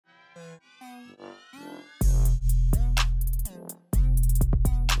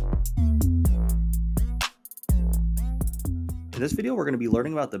In this video, we're going to be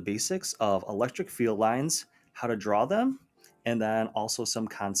learning about the basics of electric field lines, how to draw them, and then also some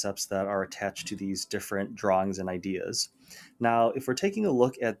concepts that are attached to these different drawings and ideas. Now, if we're taking a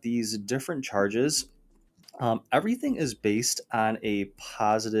look at these different charges, everything is based on a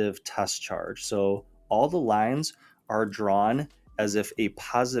positive test charge. So all the lines are drawn as if a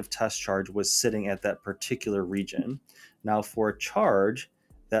positive test charge was sitting at that particular region. Now, for a charge,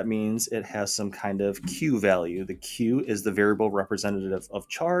 that means it has some kind of Q value. The Q is the variable representative of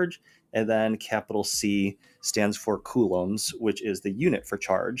charge, and then capital C stands for coulombs, which is the unit for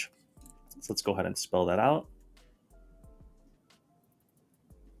charge. So let's go ahead and spell that out.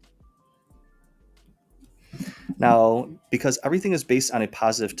 Now, because everything is based on a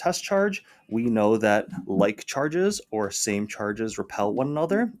positive test charge, we know that like charges or same charges repel one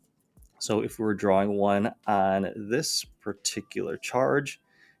another. So if we were drawing one on this particular charge,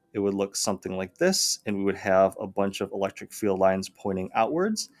 it would look something like this, and we would have a bunch of electric field lines pointing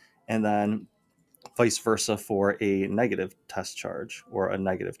outwards, and then vice versa for a negative test charge, or a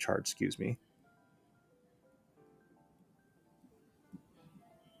negative charge, excuse me.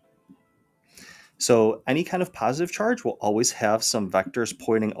 So any kind of positive charge will always have some vectors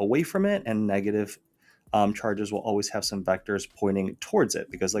pointing away from it, and negative charges will always have some vectors pointing towards it,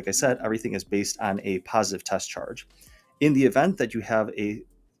 because like I said, everything is based on a positive test charge. In the event that you have a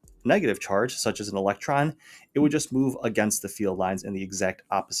negative charge, such as an electron, it would just move against the field lines in the exact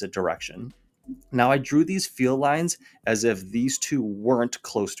opposite direction. Now I drew these field lines as if these two weren't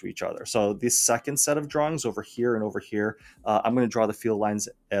close to each other. So this second set of drawings over here and over here, I'm going to draw the field lines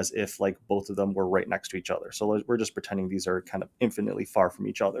as if like both of them were right next to each other. So we're just pretending these are kind of infinitely far from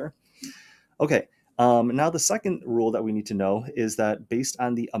each other. Okay, now the second rule that we need to know is that based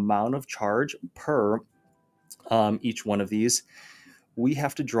on the amount of charge per each one of these, we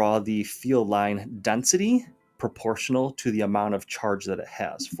have to draw the field line density proportional to the amount of charge that it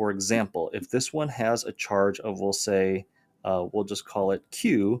has. For example, if this one has a charge of, we'll say, we'll just call it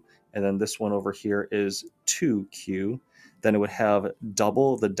Q, and then this one over here is 2Q, then it would have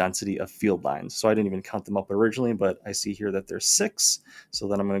double the density of field lines. So I didn't even count them up originally, but I see here that there's 6. So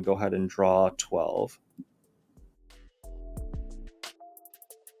then I'm going to go ahead and draw 12.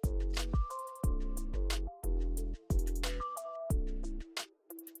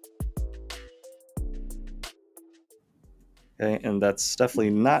 Okay, and that's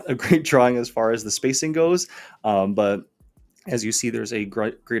definitely not a great drawing as far as the spacing goes, but as you see, there's a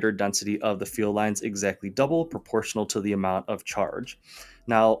greater density of the field lines, exactly double proportional to the amount of charge.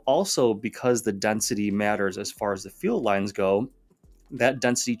 Now, also because the density matters as far as the field lines go, that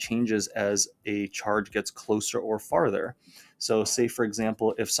density changes as a charge gets closer or farther. So say, for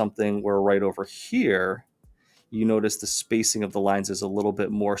example, if something were right over here, you notice the spacing of the lines is a little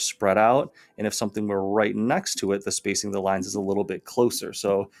bit more spread out. And if something were right next to it, the spacing of the lines is a little bit closer.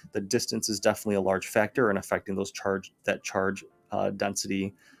 So the distance is definitely a large factor in affecting those charge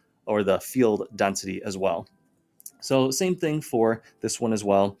density or the field density as well. So same thing for this one as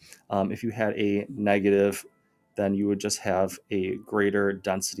well. If you had a negative, then you would just have a greater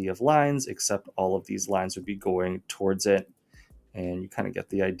density of lines, except all of these lines would be going towards it. And you kind of get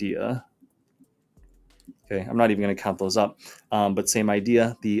the idea. Okay, I'm not even going to count those up, but same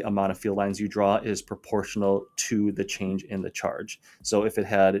idea. The amount of field lines you draw is proportional to the change in the charge. So if it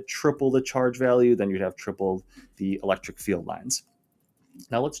had triple the charge value, then you'd have triple the electric field lines.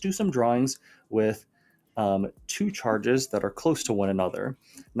 Now let's do some drawings with two charges that are close to one another.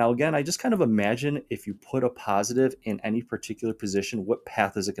 Now again, I just kind of imagine if you put a positive in any particular position, what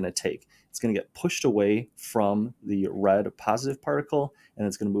path is it going to take? It's going to get pushed away from the red positive particle, and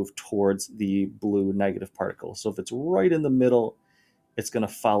it's going to move towards the blue negative particle. So if it's right in the middle, it's going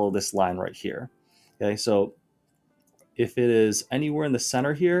to follow this line right here. Okay, so if it is anywhere in the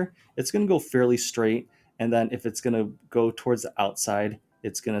center here, it's going to go fairly straight. And then if it's going to go towards the outside,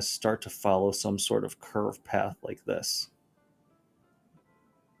 it's going to start to follow some sort of curved path like this.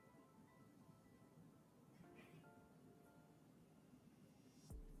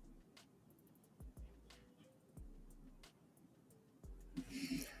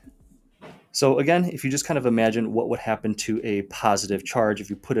 So again, if you just kind of imagine what would happen to a positive charge, if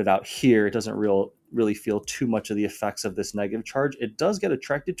you put it out here, it doesn't really feel too much of the effects of this negative charge. It does get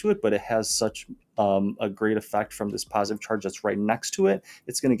attracted to it, but it has such a great effect from this positive charge that's right next to it.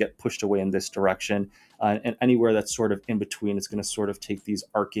 It's going to get pushed away in this direction. And anywhere that's sort of in between, it's going to sort of take these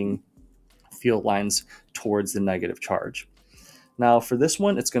arcing field lines towards the negative charge. Now for this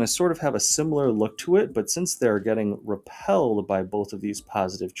one, it's going to sort of have a similar look to it, but since they're getting repelled by both of these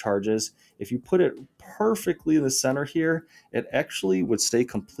positive charges, if you put it perfectly in the center here, it actually would stay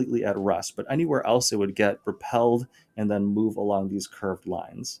completely at rest, but anywhere else it would get repelled and then move along these curved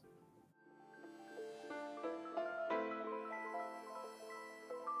lines.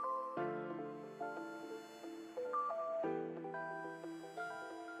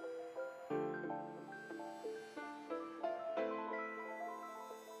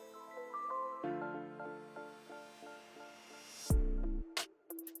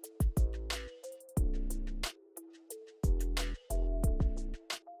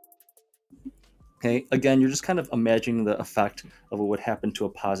 Okay, again, you're just kind of imagining the effect of what would happen to a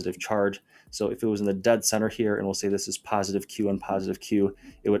positive charge. So if it was in the dead center here, and we'll say this is positive Q and positive Q,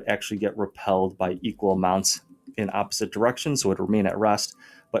 it would actually get repelled by equal amounts in opposite directions, so it would remain at rest.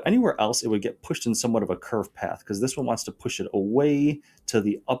 But anywhere else, it would get pushed in somewhat of a curved path, because this one wants to push it away to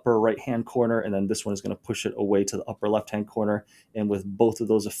the upper right-hand corner, and then this one is going to push it away to the upper left-hand corner. And with both of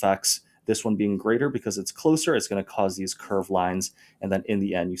those effects, this one being greater because it's closer, it's going to cause these curved lines. And then in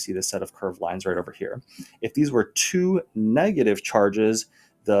the end, you see this set of curved lines right over here. If these were two negative charges,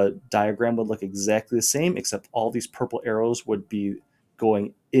 the diagram would look exactly the same, except all these purple arrows would be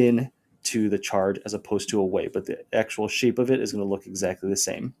going in to the charge as opposed to away, but the actual shape of it is going to look exactly the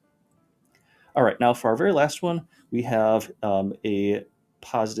same. All right, now for our very last one, we have a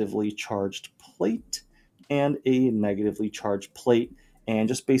positively charged plate and a negatively charged plate. And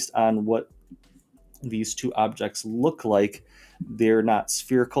just based on what these two objects look like, they're not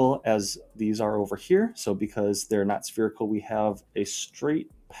spherical as these are over here. So because they're not spherical, we have a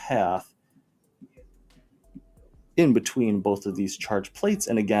straight path in between both of these charged plates.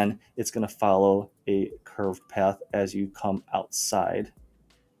 And again, it's going to follow a curved path as you come outside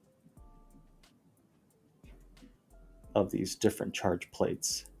of these different charged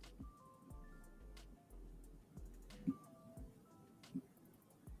plates.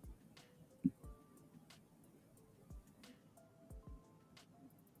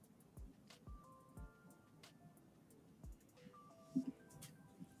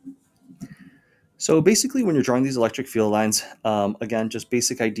 So basically, when you're drawing these electric field lines, again, just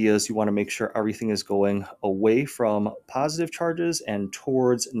basic ideas, you want to make sure everything is going away from positive charges and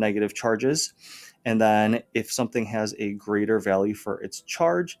towards negative charges. And then if something has a greater value for its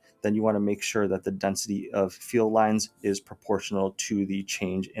charge, then you want to make sure that the density of field lines is proportional to the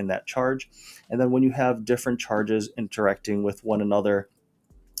change in that charge. And then when you have different charges interacting with one another,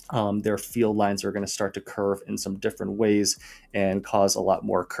 their field lines are going to start to curve in some different ways and cause a lot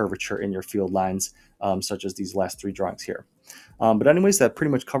more curvature in your field lines, such as these last three drawings here. But anyways, that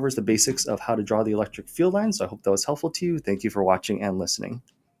pretty much covers the basics of how to draw the electric field lines. So I hope that was helpful to you. Thank you for watching and listening.